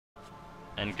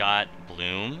and got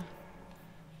bloom.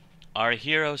 Our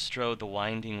hero strode the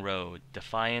winding road,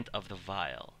 defiant of the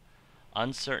vile,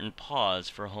 uncertain pause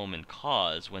for home and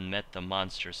cause when met the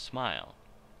monster's smile.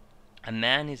 A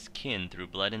man is kin through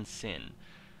blood and sin,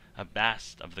 a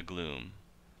bast of the gloom,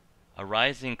 a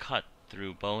rising cut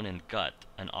through bone and gut,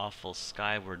 an awful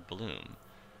skyward bloom.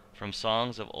 From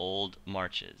songs of old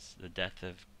marches, the death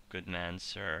of good man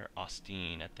Sir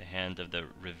Austin at the hand of the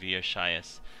Revere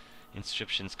Shias,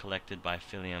 inscriptions collected by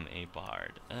Philium a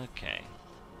bard. Okay.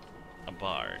 A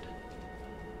bard.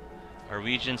 A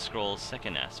Regent Scroll's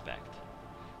second aspect.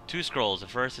 2 scrolls. The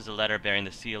first is a letter bearing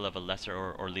the seal of a lesser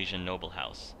or Orlesian noble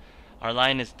house. Our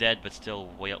lion is dead but still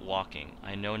walking.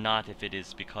 I know not if it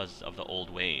is because of the old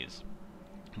ways,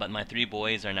 but my 3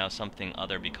 boys are now something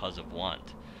other because of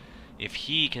want. If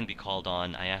he can be called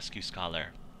on, I ask you, scholar,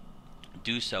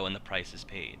 do so and the price is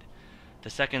paid. The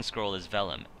second scroll is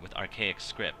vellum, with archaic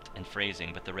script and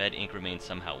phrasing, but the red ink remains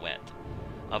somehow wet.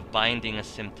 Of binding a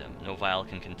symptom, no vial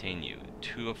can contain you.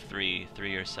 2 of 3,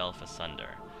 3 yourself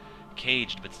asunder.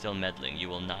 Caged but still meddling, you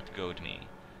will not goad me.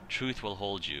 Truth will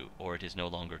hold you, or it is no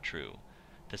longer true.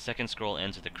 The second scroll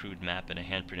ends with a crude map and a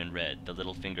handprint in red, the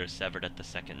little finger severed at the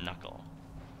second knuckle.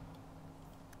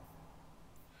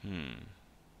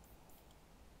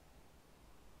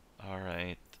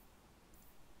 Alright.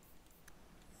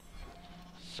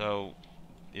 So,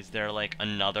 is there like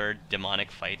another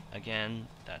demonic fight again?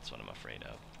 That's what I'm afraid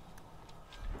of.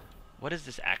 What does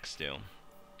this axe do?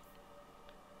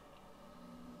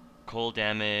 Cold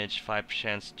damage, 5%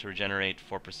 chance to regenerate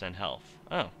 4% health.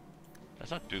 Oh,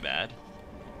 that's not too bad.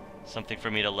 Something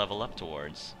for me to level up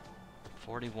towards.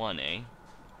 41, eh?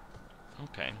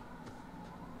 Okay.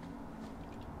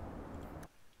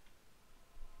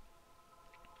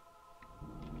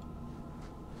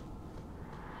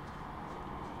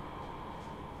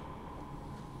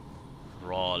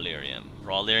 Raw lyrium.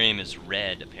 Raw lyrium is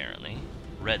red, apparently.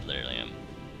 Red lyrium.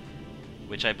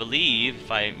 Which I believe,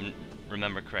 if I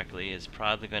remember correctly, is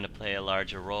probably going to play a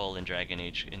larger role in Dragon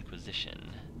Age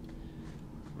Inquisition.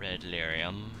 Red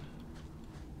lyrium.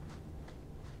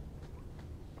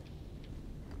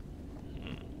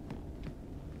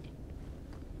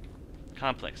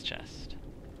 Complex chest.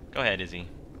 Go ahead, Izzy.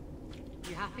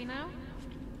 You happy now?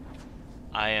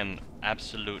 I am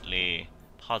absolutely,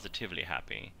 positively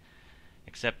happy.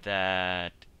 Except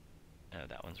that... oh,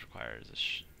 that one requires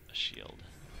a shield.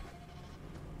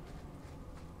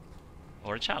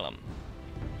 Or a chalum.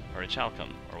 Or a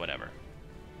chalcum. Or whatever.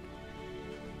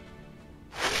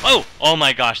 Oh! Oh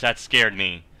my gosh, that scared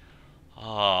me.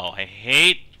 Oh, I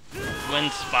hate when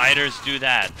spiders do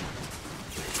that.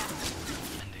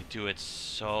 And they do it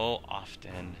so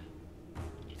often.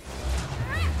 It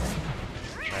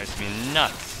drives me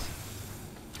nuts.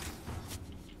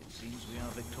 It seems we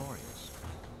are victorious.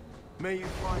 May you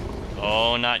find...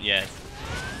 oh, not yet.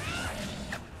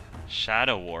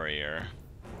 Shadow Warrior.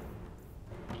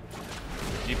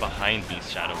 Be behind me,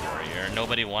 Shadow Warrior.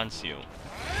 Nobody wants you.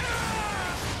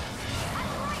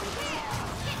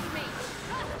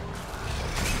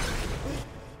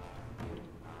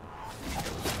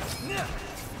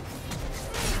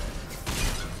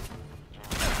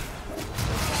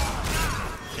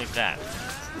 Take that.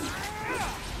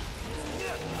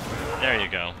 There you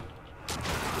go.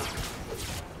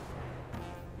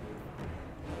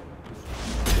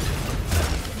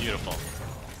 Beautiful.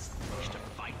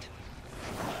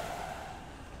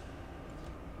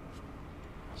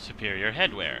 Superior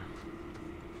headwear.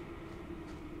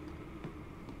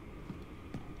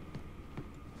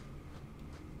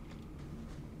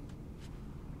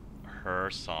 Her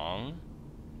song.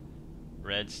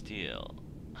 Red steel.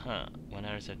 Huh.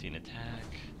 117 attack.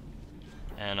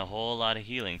 And a whole lot of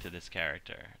healing to this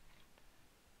character.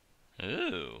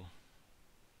 Ooh.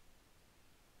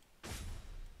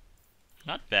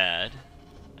 Not bad.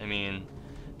 I mean,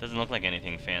 doesn't look like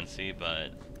anything fancy, but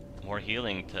more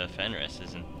healing to Fenris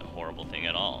isn't a horrible thing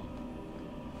at all.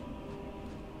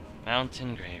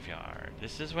 Mountain Graveyard.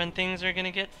 This is when things are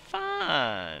gonna get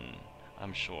fun,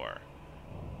 I'm sure.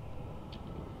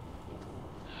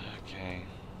 Okay.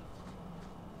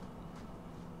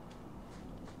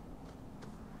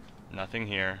 Nothing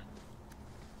here.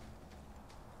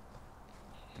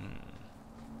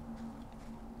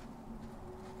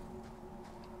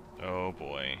 Oh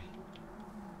boy.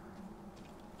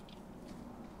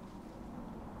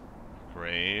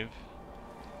 Grave.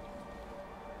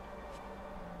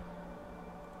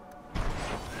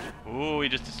 Ooh, we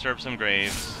just disturbed some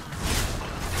graves.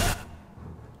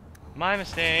 My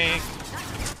mistake.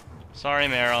 Sorry,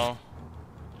 Meryl.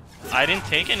 I didn't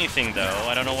take anything, though.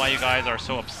 I don't know why you guys are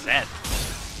so upset.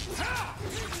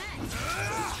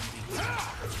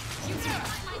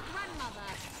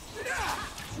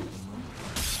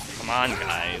 Come on,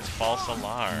 guys. False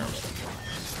alarm.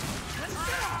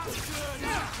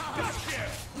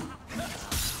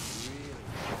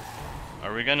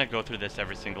 Are we gonna go through this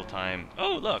every single time?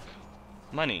 Oh, look!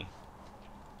 Money.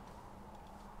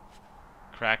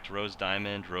 Cracked rose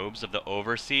diamond. Robes of the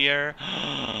Overseer.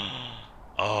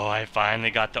 Oh, I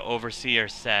finally got the Overseer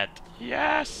set.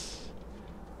 Yes!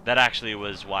 That actually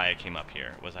was why I came up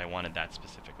here, was I wanted that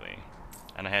specifically.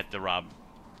 And I had to rob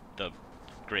the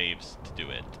graves to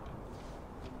do it.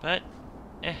 But,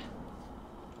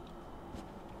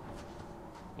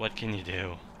 what can you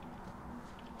do?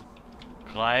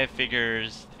 Clive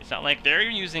figures, it's not like they're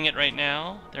using it right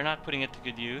now. They're not putting it to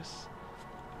good use.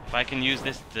 If I can use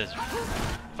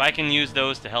if I can use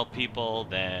those to help people,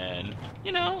 then,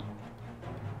 you know,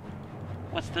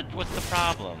 what's the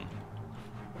problem?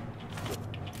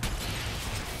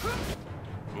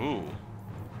 Ooh.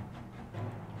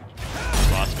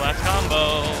 Boss Blast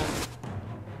combo!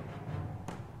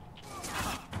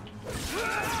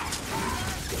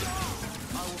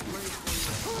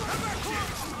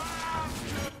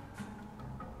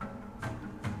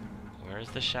 Where's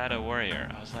the Shadow Warrior?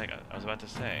 I was about to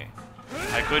say.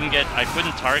 I couldn't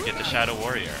target the Shadow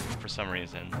Warrior for some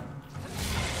reason.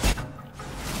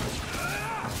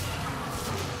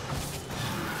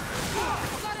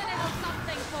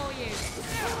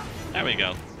 There we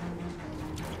go.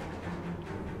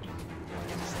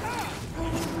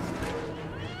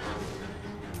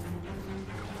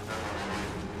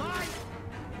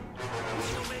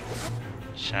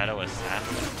 Shadow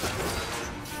Assassin.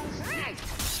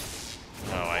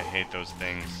 Oh, I hate those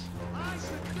things.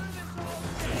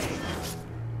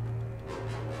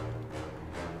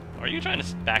 Are you trying to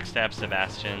backstab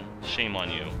Sebastian? Shame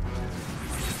on you.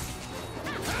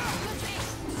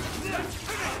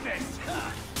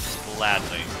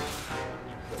 Gladly.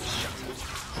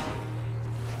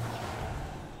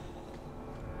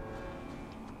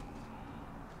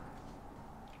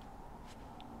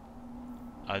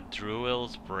 A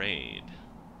Druil's Braid.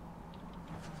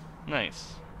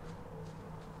 Nice.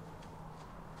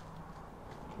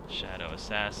 Shadow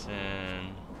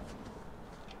Assassin.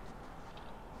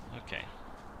 Okay.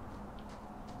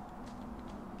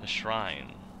 The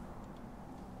Shrine.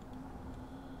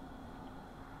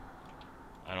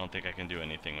 I don't think I can do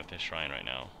anything with this shrine right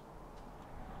now.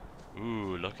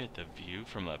 Ooh, look at the view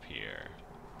from up here.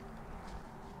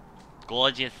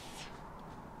 Gorgeous.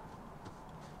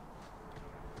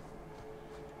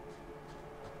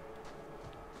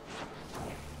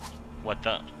 What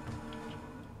the?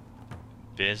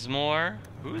 Bismore?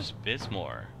 Who's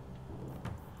Bismore?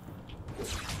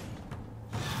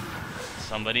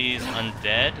 Somebody's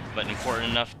undead, but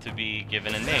important enough to be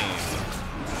given a name.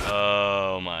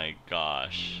 Oh my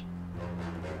gosh.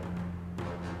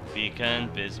 Beacon,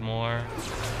 Bismore.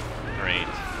 Great.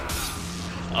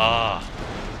 Ah.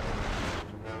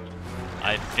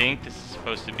 I think this is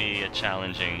supposed to be a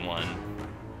challenging one.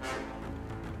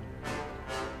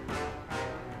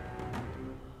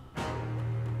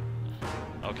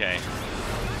 Okay.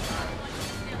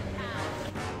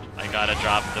 I gotta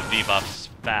drop the V-buffs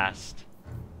fast.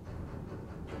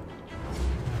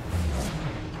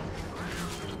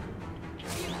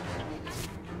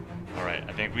 Alright,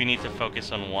 I think we need to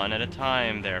focus on one at a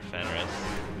time there, Fenris.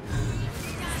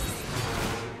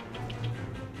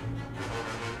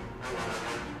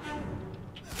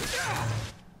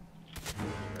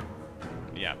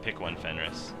 Yeah, pick one,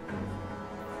 Fenris.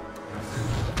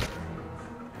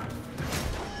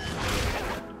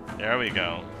 There we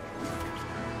go.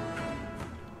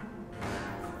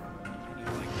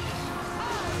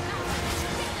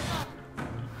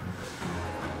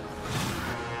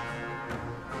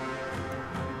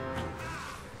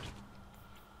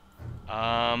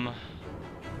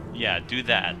 Yeah, do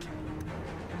that.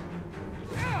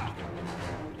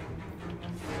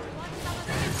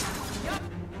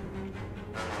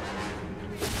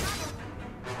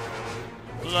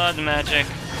 Blood magic.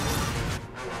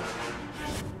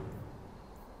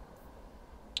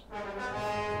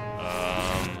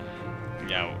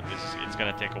 Yeah, it's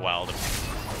gonna take a while to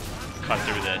cut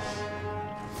through this.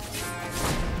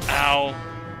 Ow!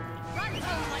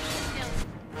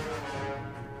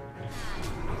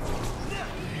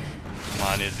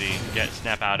 Come on, Izzy.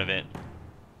 Snap out of it.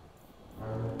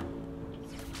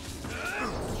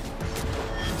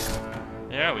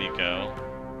 There we go.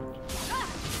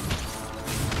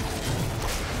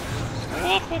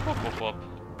 Whoop, whoop, whoop, whoop, whoop.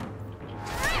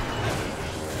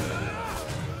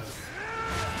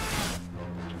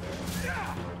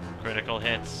 Critical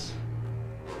hits.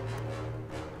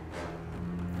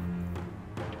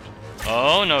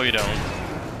 Oh, no you don't.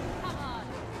 Come on.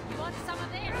 You want some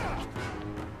of this?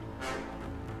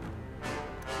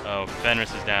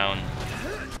 Fenris is down.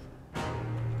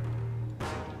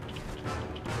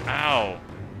 Ow.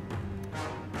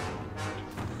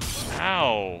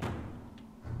 Ow.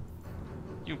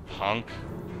 You punk.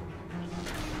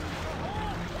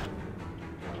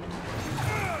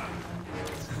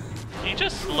 He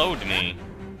just slowed me.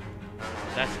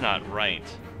 That's not right.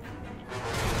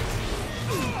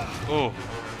 Ooh.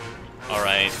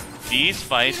 Alright. These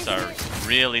fights are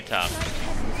really tough.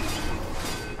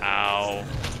 Ow.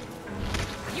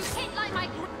 You hit like my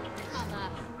grandmother.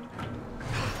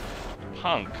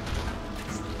 Punk.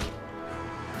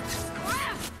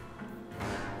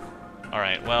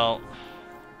 Alright, well,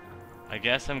 I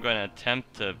guess I'm going to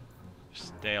attempt to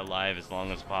stay alive as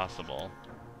long as possible.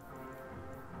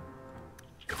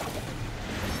 Because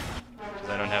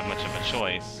I don't have much of a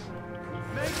choice.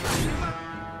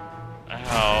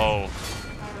 Ow.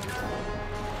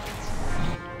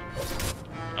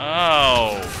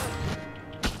 Oh.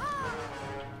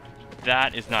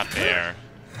 That is not fair.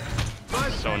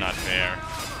 So not fair.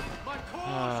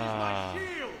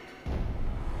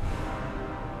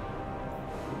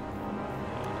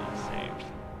 Saved.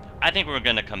 I think we're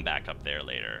gonna come back up there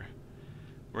later.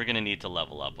 We're gonna need to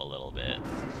level up a little bit.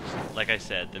 Like I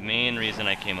said, the main reason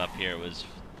I came up here was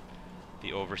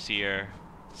the Overseer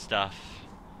stuff,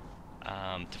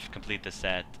 to complete the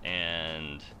set,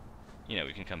 and, you know,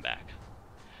 we can come back.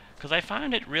 Because I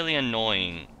found it really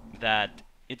annoying that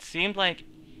it seemed like,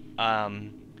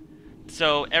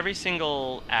 so every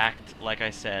single act, like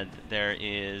I said, there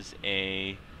is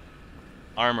a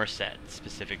armor set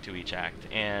specific to each act,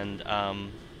 and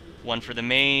one for the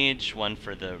mage, one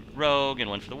for the rogue, and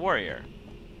one for the warrior.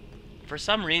 For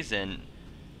some reason,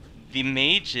 the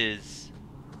mage's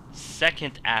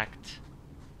second act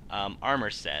armor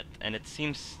set, and it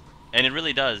seems, and it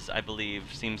really does, I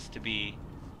believe, seems to be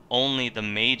only the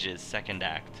mage's second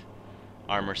act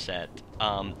armor set,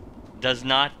 does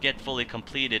not get fully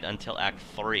completed until Act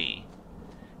 3,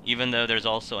 even though there's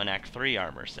also an Act 3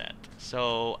 armor set.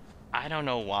 So, I don't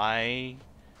know why,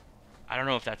 I don't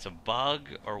know if that's a bug,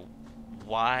 or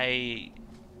why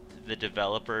the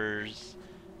developers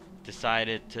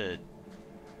decided to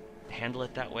handle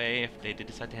it that way, if they did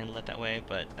decide to handle it that way,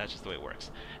 but that's just the way it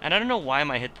works. And I don't know why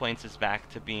my hit points is back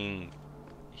to being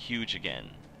huge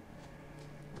again.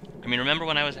 I mean, remember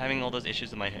when I was having all those issues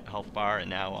with my health bar, and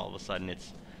now all of a sudden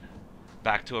it's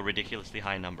back to a ridiculously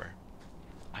high number?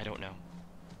 I don't know.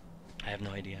 I have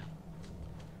no idea.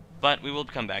 But we will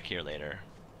come back here later.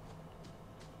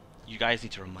 You guys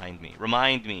need to remind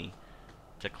me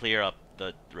to clear up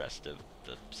the rest of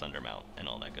the Sundermount and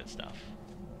all that good stuff.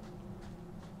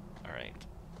 Alright.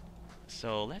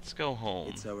 So let's go home.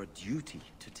 It's our duty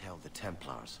to tell the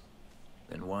Templars.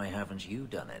 Then why haven't you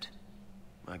done it?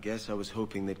 I guess I was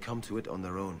hoping they'd come to it on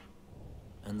their own.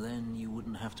 And then you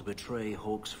wouldn't have to betray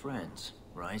Hawke's friends,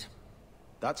 right?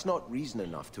 That's not reason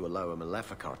enough to allow a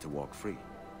Maleficar to walk free.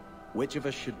 Which of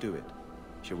us should do it?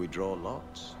 Shall we draw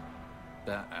lots?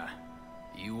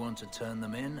 You want to turn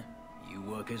them in? You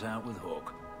work it out with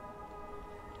Hawke.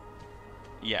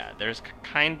 Yeah, there's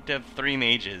kind of 3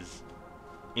 mages,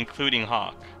 including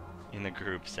Hawke, in the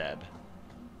group, Seb.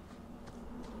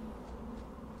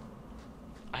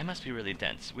 I must be really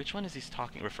dense. Which one is he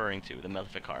referring to? The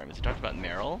Maleficar? Is he talking about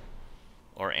Meryl?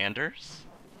 Or Anders?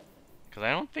 Because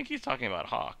I don't think he's talking about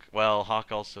Hawke. Well,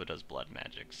 Hawke also does blood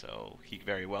magic, so he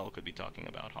very well could be talking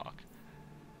about Hawke.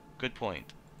 Good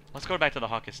point. Let's go back to the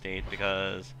Hawke estate,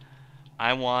 because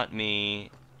I want me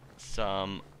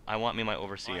my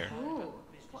Overseer. Ooh,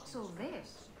 what's all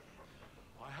this?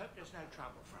 I hope there's no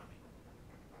trouble from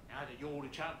it. Now that you're the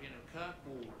champion of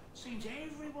Kirkwall, seems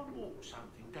everyone wants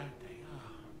something, don't they?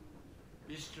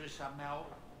 Mistress Amel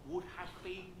would have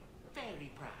been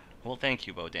very proud. Well, thank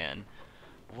you, Bodan.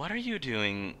 What are you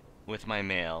doing with my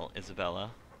mail,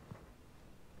 Isabella?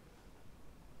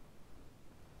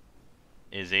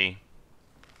 Izzy?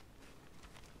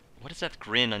 What is that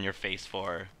grin on your face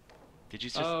for? Did you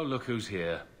just... Oh, look who's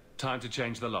here. Time to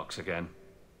change the locks again.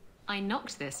 I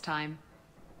knocked this time.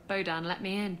 Bodan let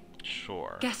me in.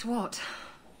 Sure. Guess what?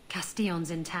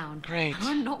 Castillon's in town. Great. And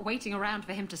I'm not waiting around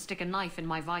for him to stick a knife in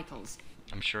my vitals.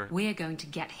 I'm sure... We're going to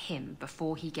get him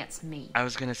before he gets me. I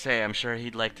was gonna say, I'm sure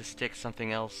he'd like to stick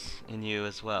something else in you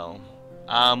as well.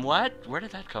 What? Where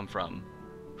did that come from?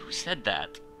 Who said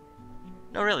that?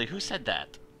 No, really, who said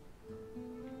that?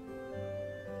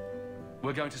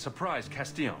 We're going to surprise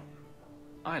Castillon.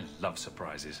 I love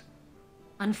surprises.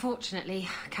 Unfortunately,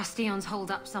 Castillon's holed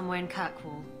up somewhere in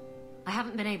Kirkwall. I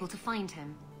haven't been able to find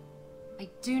him. I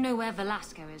do know where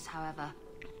Velasco is, however.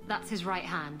 That's his right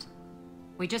hand.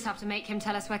 We just have to make him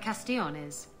tell us where Castillon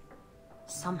is.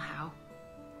 Somehow.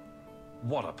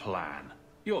 What a plan.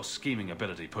 Your scheming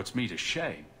ability puts me to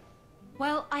shame.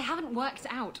 Well, I haven't worked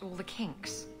out all the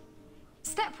kinks.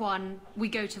 Step 1, we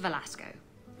go to Velasco.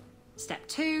 Step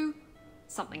 2,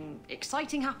 something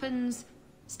exciting happens.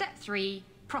 Step 3,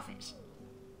 profit.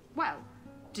 Well,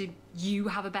 do you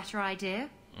have a better idea?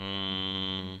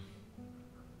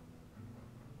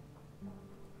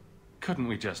 Couldn't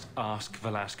we just ask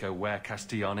Velasco where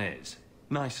Castillon is?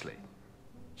 Nicely.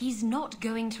 He's not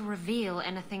going to reveal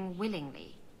anything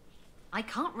willingly. I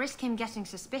can't risk him getting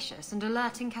suspicious and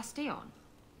alerting Castillon.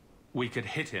 We could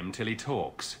hit him till he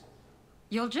talks.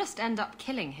 You'll just end up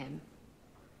killing him.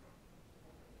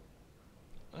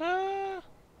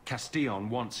 Castillon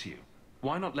wants you.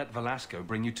 Why not let Velasco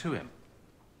bring you to him?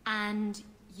 And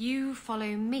you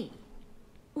follow me.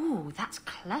 Ooh, that's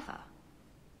clever.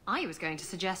 I was going to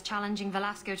suggest challenging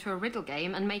Velasco to a riddle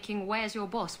game and making Where's Your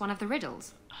Boss one of the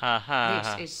riddles. Ha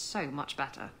ha. This is so much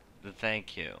better.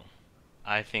 Thank you.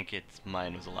 I think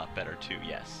mine was a lot better too,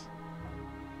 yes.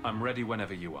 I'm ready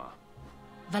whenever you are.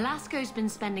 Velasco's been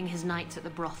spending his nights at the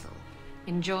brothel,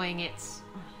 enjoying its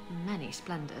many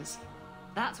splendors.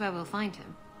 That's where we'll find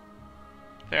him.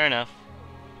 Fair enough.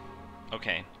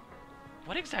 Okay.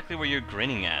 What exactly were you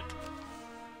grinning at?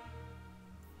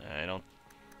 I don't...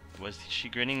 Was she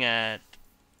grinning at...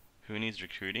 Who needs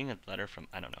recruiting? A letter from...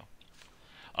 I don't know.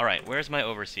 Alright, where's my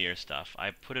overseer stuff?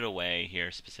 I put it away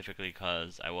here specifically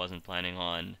because I wasn't planning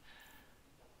on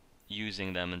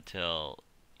using them until...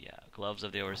 Yeah, gloves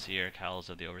of the overseer, cowls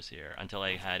of the overseer, until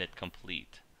I had it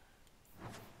complete.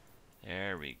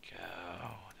 There we go.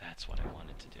 That's what I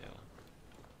wanted to do.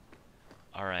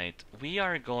 Alright, we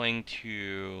are going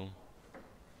to...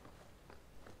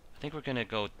 I think we're gonna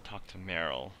go talk to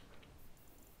Meryl.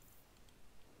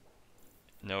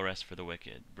 No rest for the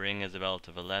wicked. Bring Isabel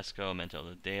to Velasco, Mental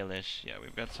to Dalish. Yeah,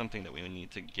 we've got something that we need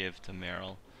to give to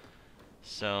Meryl.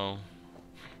 So...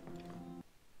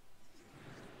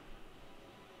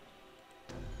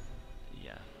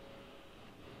 yeah.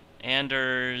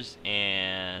 Anders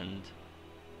and...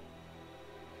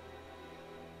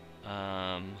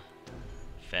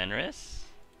 Fenris?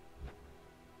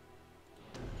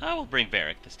 I will bring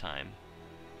Varric this time.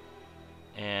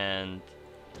 And...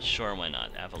 sure, why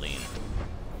not? Aveline.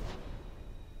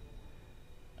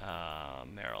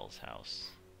 Meryl's house.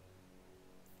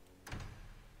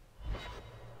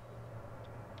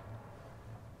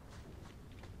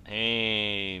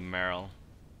 Hey, Meryl.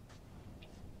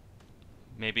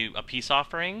 Maybe a peace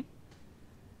offering?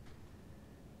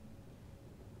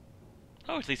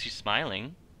 Oh, at least she's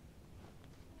smiling.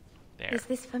 There. Is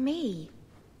this for me?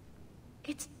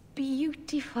 It's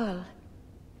beautiful.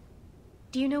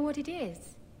 Do you know what it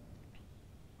is?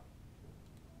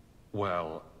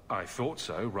 Well, I thought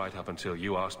so, right up until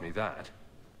you asked me that.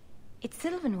 It's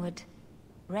sylvanwood.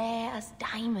 Rare as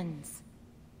diamonds.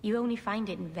 You only find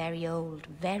it in very old,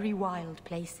 very wild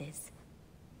places.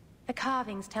 The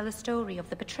carvings tell a story of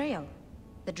the betrayal.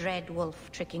 The dread wolf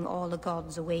tricking all the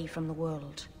gods away from the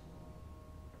world.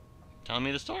 Tell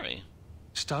me the story.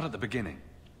 Start at the beginning.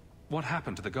 What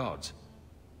happened to the gods?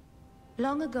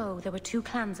 Long ago, there were two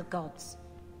clans of gods.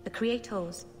 The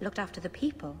Creators looked after the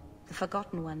people. The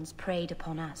Forgotten Ones preyed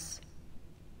upon us.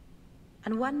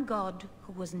 And one god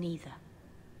who was neither.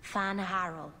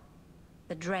 Fen'Harel,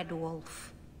 the Dread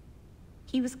Wolf.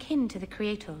 He was kin to the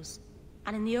Creators,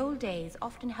 and in the old days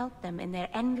often helped them in their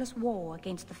endless war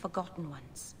against the Forgotten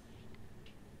Ones.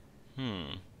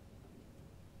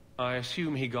 I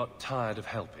assume he got tired of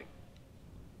helping.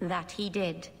 That he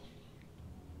did.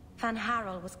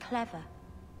 Fen'Harel was clever.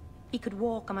 He could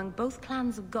walk among both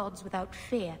clans of gods without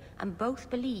fear, and both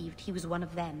believed he was one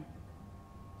of them.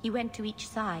 He went to each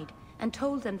side and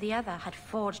told them the other had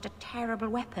forged a terrible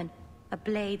weapon, a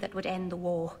blade that would end the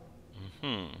war.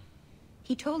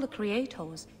 He told the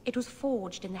Creators it was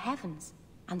forged in the heavens,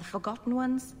 and the Forgotten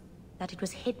Ones that it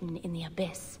was hidden in the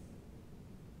abyss.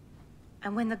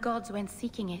 And when the gods went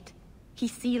seeking it, he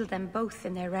sealed them both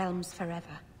in their realms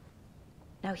forever.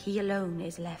 Now he alone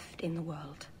is left in the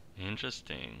world.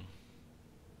 Interesting.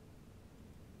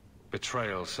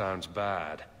 Betrayal sounds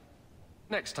bad.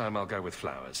 Next time I'll go with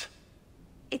flowers.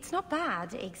 It's not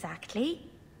bad,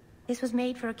 exactly. This was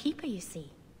made for a keeper, you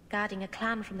see. Guarding a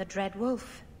clan from the Dread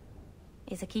Wolf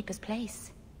is a keeper's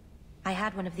place. I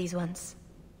had one of these once.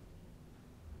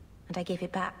 And I gave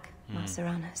it back,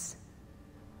 Marceranas.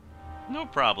 No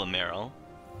problem, Meryl.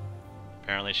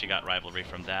 Apparently she got rivalry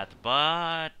from that,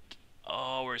 but...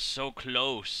 oh, we're so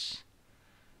close.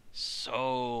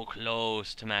 So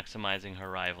close to maximizing her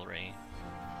rivalry.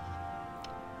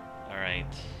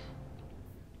 Alright.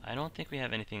 I don't think we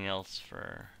have anything else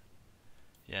for...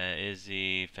 yeah,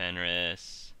 Izzy,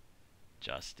 Fenris,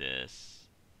 Justice.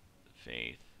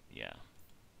 Faith, yeah.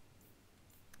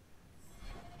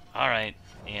 Alright,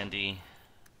 Andy.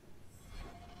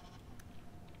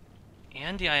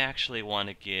 Andy, I actually want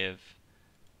to give...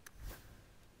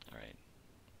 Alright,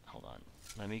 hold on.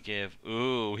 Let me give...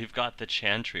 Ooh, we've got the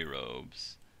Chantry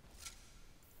robes.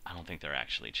 I don't think they're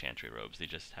actually Chantry robes. They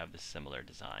just have the similar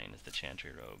design as the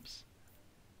Chantry robes.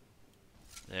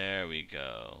 There we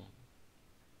go.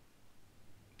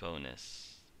 Bonus.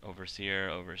 Overseer,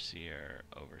 Overseer,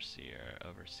 Overseer,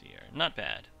 Overseer. Not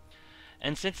bad.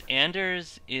 And since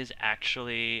Anders is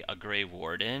actually a Grey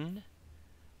Warden,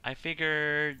 I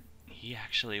figured he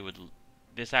actually would...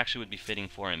 This actually would be fitting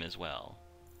for him as well.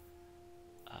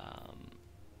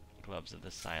 Gloves of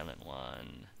the Silent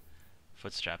One,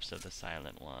 Footstraps of the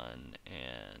Silent One,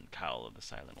 and Cowl of the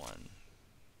Silent One.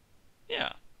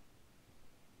 Yeah.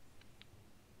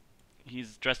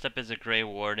 He's dressed up as a Grey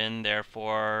Warden,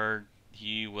 therefore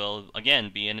he will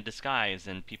again be in a disguise,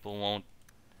 and people won't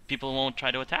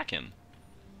try to attack him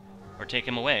or take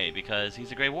him away because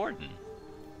he's a Grey Warden.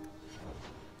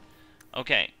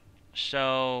 Okay,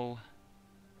 so...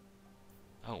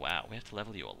 Oh wow, we have to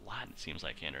level you a lot, it seems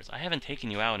like, Anders. I haven't taken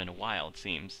you out in a while, it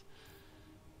seems.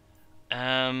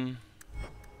 I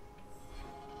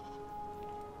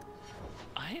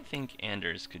think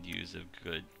Anders could use a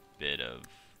good bit of...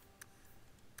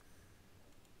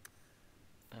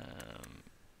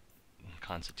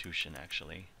 Constitution,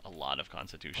 actually. A lot of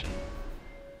Constitution.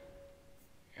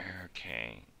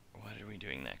 Okay, what are we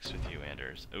doing next with you,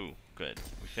 Anders? Ooh, good.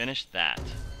 We finished that.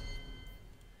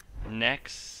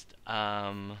 Next,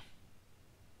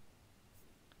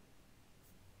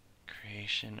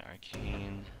 Creation,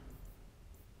 Arcane.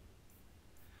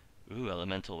 Ooh,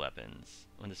 Elemental Weapons.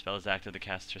 When the spell is active, the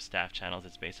caster's staff channels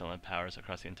its base element powers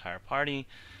across the entire party,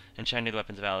 enchanting the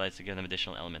weapons of allies to give them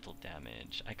additional elemental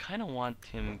damage. I kind of want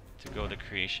him to go the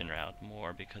Creation route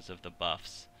more because of the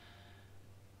buffs.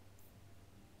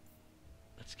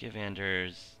 Let's give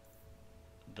Anders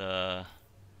the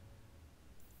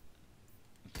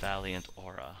Valiant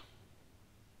Aura.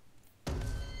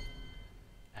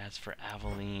 As for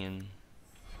Aveline,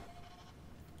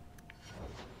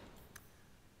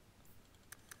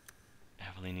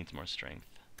 Aveline needs more strength.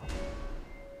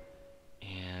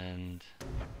 And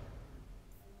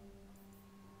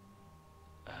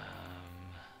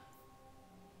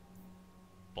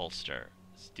Bolster.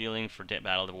 Stealing for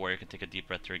battle, the warrior can take a deep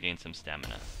breath to regain some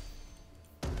stamina.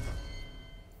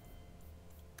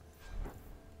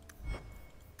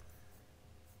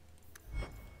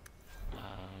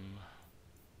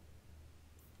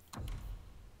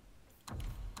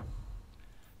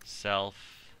 Self,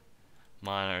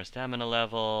 mana or stamina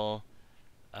level,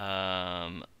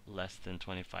 less than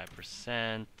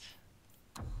 25%,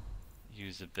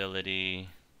 usability,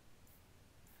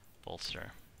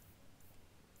 bolster.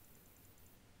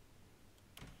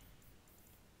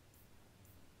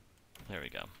 There we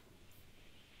go.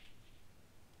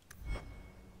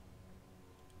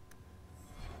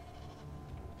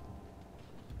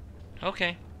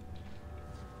 Okay.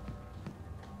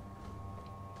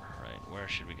 Where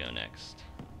should we go next?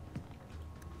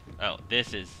 Oh,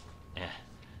 this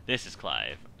is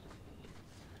Clive.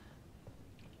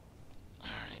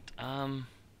 Alright,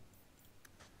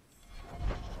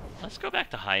 let's go back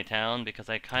to Hightown because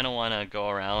I kind of want to go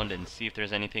around and see if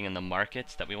there's anything in the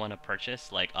markets that we want to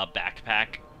purchase, like a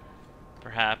backpack,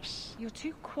 perhaps. You're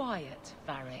too quiet,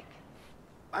 Varric.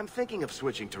 I'm thinking of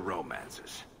switching to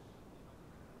romances.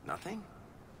 Nothing?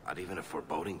 Not even a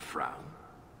foreboding frown?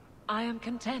 I am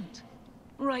content.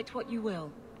 Write what you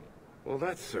will. Well,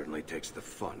 that certainly takes the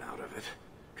fun out of it.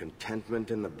 Contentment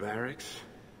in the barracks?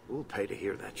 Who'll pay to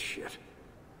hear that shit?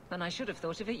 Then I should have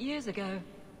thought of it years ago.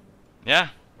 Yeah.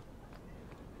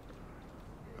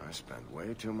 I spent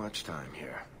way too much time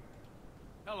here.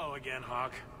 Hello again,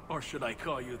 Hawke. Or should I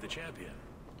call you the champion?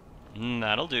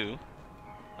 That'll do.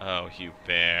 Oh,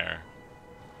 Hubert.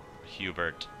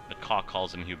 Hubert. But Hawke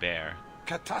calls him Hubert.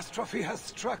 Catastrophe has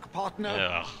struck, partner.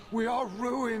 Ugh. We are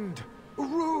ruined.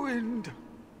 Ruined.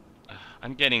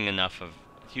 I'm getting enough of...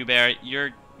 Hubert,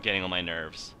 you're getting on my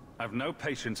nerves. I've no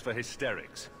patience for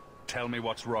hysterics. Tell me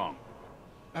what's wrong.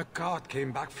 A cart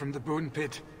came back from the bone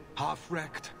pit, half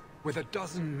wrecked, with a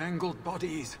dozen mangled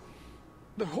bodies.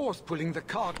 The horse pulling the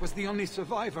cart was the only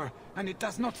survivor, and it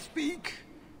does not speak.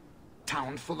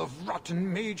 Town full of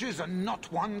rotten mages, and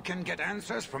not one can get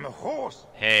answers from a horse.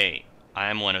 Hey,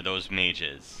 I'm one of those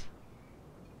mages.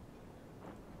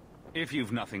 If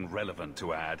you've nothing relevant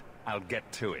to add, I'll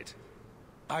get to it.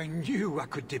 I knew I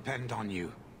could depend on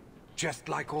you. Just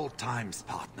like old times,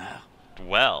 partner.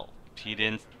 Well, he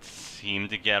didn't seem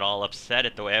to get all upset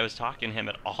at the way I was talking to him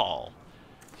at all.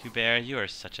 Hubert, you are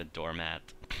such a doormat.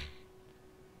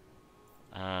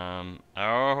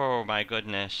 Oh my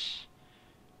goodness.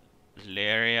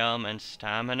 Lyrium and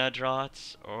stamina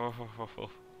draughts. Oh,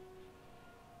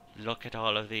 look at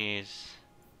all of these.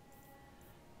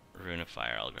 Rune of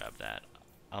Fire, I'll grab that.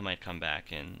 I might come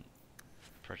back and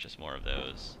purchase more of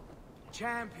those.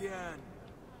 Champion!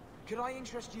 Could I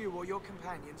interest you or your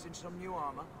companions in some new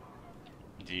armor?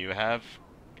 Do you have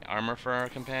armor for our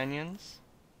companions?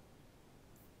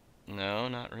 No,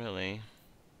 not really.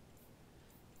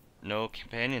 No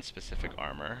companion-specific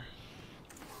armor.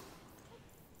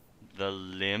 The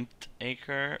Limb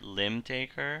Taker,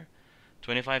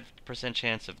 25%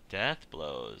 chance of death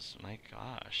blows. My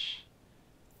gosh.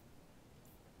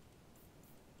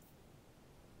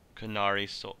 Canary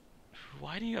sword.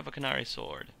 Why do you have a Canary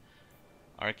sword?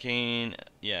 Arcane,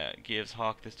 yeah, gives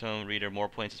Hawke this tome reader more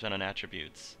points to spend on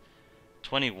attributes.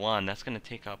 21, that's gonna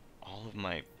take up all of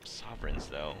my sovereigns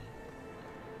though.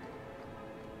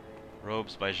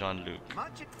 Robes by Jean-Luc.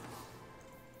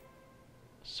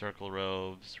 Circle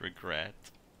robes, regret.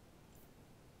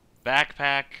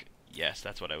 Backpack, yes,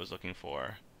 that's what I was looking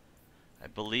for. I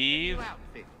believe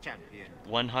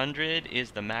 100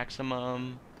 is the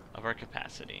maximum of our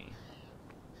capacity.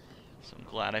 So I'm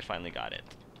glad I finally got it.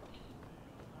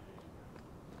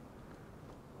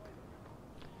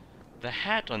 The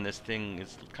hat on this thing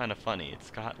is kind of funny.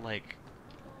 It's got like,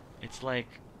 it's like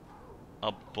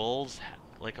a bull's hat,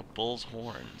 like a bull's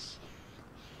horns.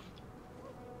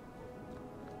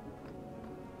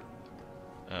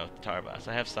 Oh, Tarbas,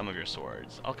 I have some of your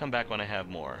swords. I'll come back when I have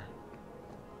more.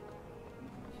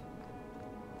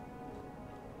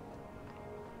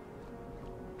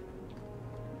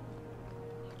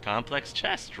 Complex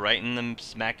chest, right in the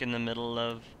smack in the middle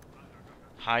of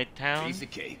Hightown. Piece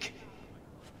of cake.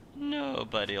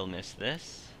 Nobody'll miss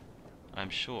this, I'm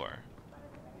sure.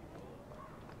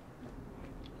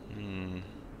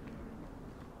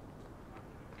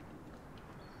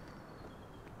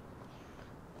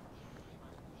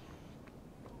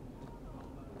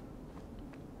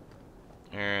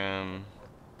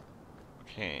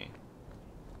 Okay.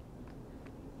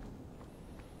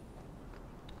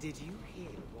 Did you hear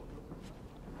what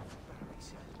Barry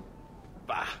said?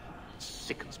 Bah! It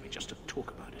sickens me just to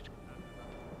talk about it.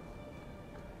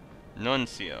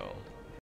 Nuncio.